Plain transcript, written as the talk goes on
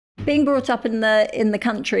Being brought up in the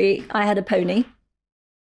country, I had a pony.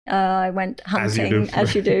 I went hunting,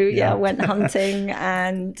 as you do. Yeah, I went hunting,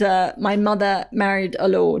 and my mother married a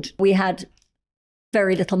lord. We had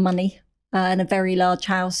very little money and a very large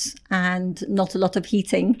house and not a lot of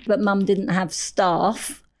heating, but Mum didn't have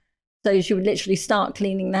staff. So she would literally start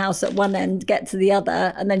cleaning the house at one end, get to the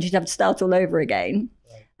other, and then she'd have to start all over again.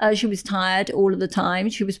 She was tired all of the time.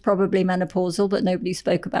 She was probably menopausal, but nobody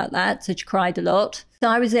spoke about that. So she cried a lot. So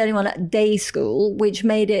I was the only one at day school, which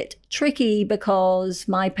made it tricky because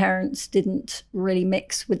my parents didn't really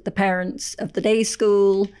mix with the parents of the day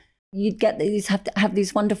school. You'd get these, have to have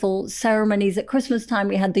these wonderful ceremonies. At Christmas time,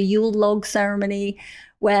 we had the Yule log ceremony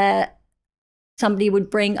where somebody would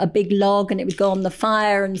bring a big log and it would go on the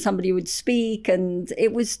fire and somebody would speak. And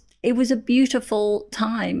it was a beautiful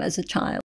time as a child.